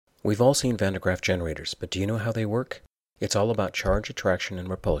We've all seen Van de Graaff generators, but do you know how they work? It's all about charge, attraction, and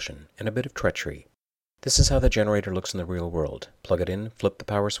repulsion, and a bit of treachery. This is how the generator looks in the real world. Plug it in, flip the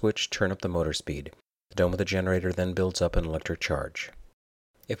power switch, turn up the motor speed. The dome of the generator then builds up an electric charge.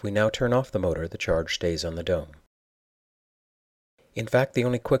 If we now turn off the motor, the charge stays on the dome. In fact, the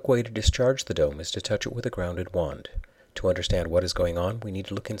only quick way to discharge the dome is to touch it with a grounded wand. To understand what is going on, we need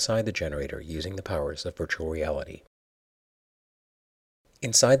to look inside the generator using the powers of virtual reality.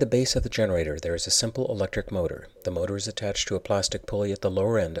 Inside the base of the generator, there is a simple electric motor. The motor is attached to a plastic pulley at the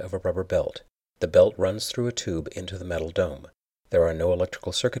lower end of a rubber belt. The belt runs through a tube into the metal dome. There are no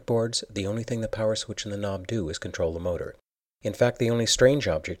electrical circuit boards. The only thing the power switch and the knob do is control the motor. In fact, the only strange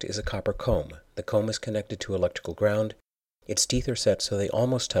object is a copper comb. The comb is connected to electrical ground. Its teeth are set so they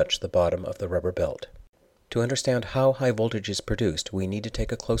almost touch the bottom of the rubber belt. To understand how high voltage is produced, we need to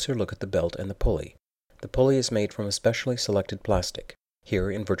take a closer look at the belt and the pulley. The pulley is made from a specially selected plastic.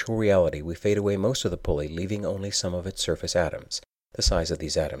 Here, in virtual reality, we fade away most of the pulley, leaving only some of its surface atoms. The size of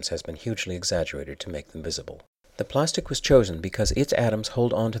these atoms has been hugely exaggerated to make them visible. The plastic was chosen because its atoms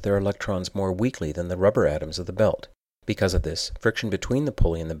hold on to their electrons more weakly than the rubber atoms of the belt. Because of this, friction between the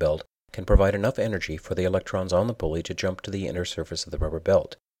pulley and the belt can provide enough energy for the electrons on the pulley to jump to the inner surface of the rubber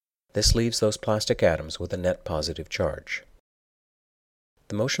belt. This leaves those plastic atoms with a net positive charge.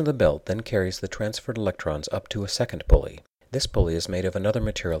 The motion of the belt then carries the transferred electrons up to a second pulley. This pulley is made of another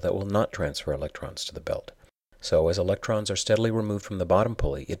material that will not transfer electrons to the belt. So, as electrons are steadily removed from the bottom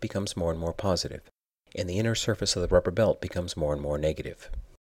pulley, it becomes more and more positive, and the inner surface of the rubber belt becomes more and more negative.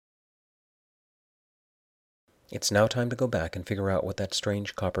 It's now time to go back and figure out what that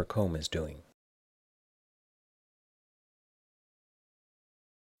strange copper comb is doing.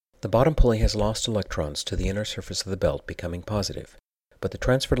 The bottom pulley has lost electrons to the inner surface of the belt, becoming positive, but the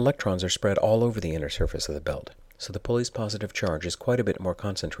transferred electrons are spread all over the inner surface of the belt, so the pulley's positive charge is quite a bit more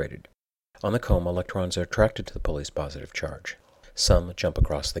concentrated. On the comb, electrons are attracted to the pulley's positive charge. Some jump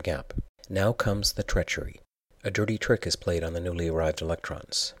across the gap. Now comes the treachery. A dirty trick is played on the newly arrived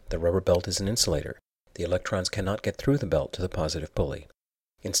electrons. The rubber belt is an insulator. The electrons cannot get through the belt to the positive pulley.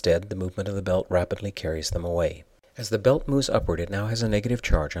 Instead, the movement of the belt rapidly carries them away. As the belt moves upward, it now has a negative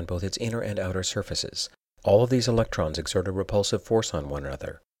charge on both its inner and outer surfaces. All of these electrons exert a repulsive force on one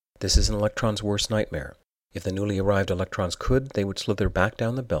another. This is an electron's worst nightmare. If the newly arrived electrons could, they would slither back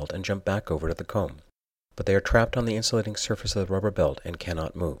down the belt and jump back over to the comb. But they are trapped on the insulating surface of the rubber belt and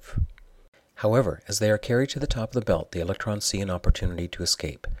cannot move. However, as they are carried to the top of the belt, the electrons see an opportunity to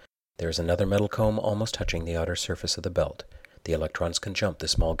escape. There is another metal comb almost touching the outer surface of the belt. The electrons can jump the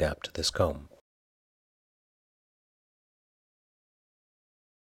small gap to this comb.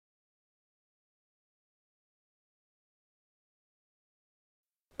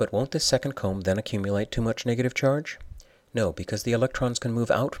 But won't this second comb then accumulate too much negative charge? No, because the electrons can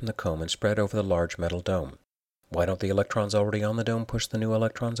move out from the comb and spread over the large metal dome. Why don't the electrons already on the dome push the new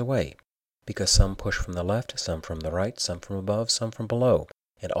electrons away? Because some push from the left, some from the right, some from above, some from below,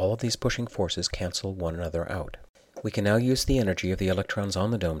 and all of these pushing forces cancel one another out. We can now use the energy of the electrons on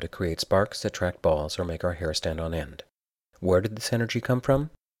the dome to create sparks, attract balls, or make our hair stand on end. Where did this energy come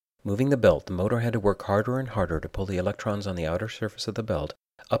from? Moving the belt, the motor had to work harder and harder to pull the electrons on the outer surface of the belt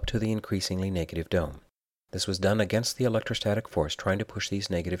up to the increasingly negative dome. This was done against the electrostatic force trying to push these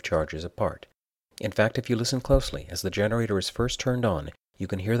negative charges apart. In fact, if you listen closely, as the generator is first turned on, you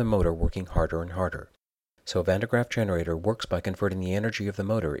can hear the motor working harder and harder. So a Van de Graaff generator works by converting the energy of the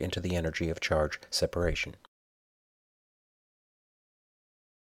motor into the energy of charge separation.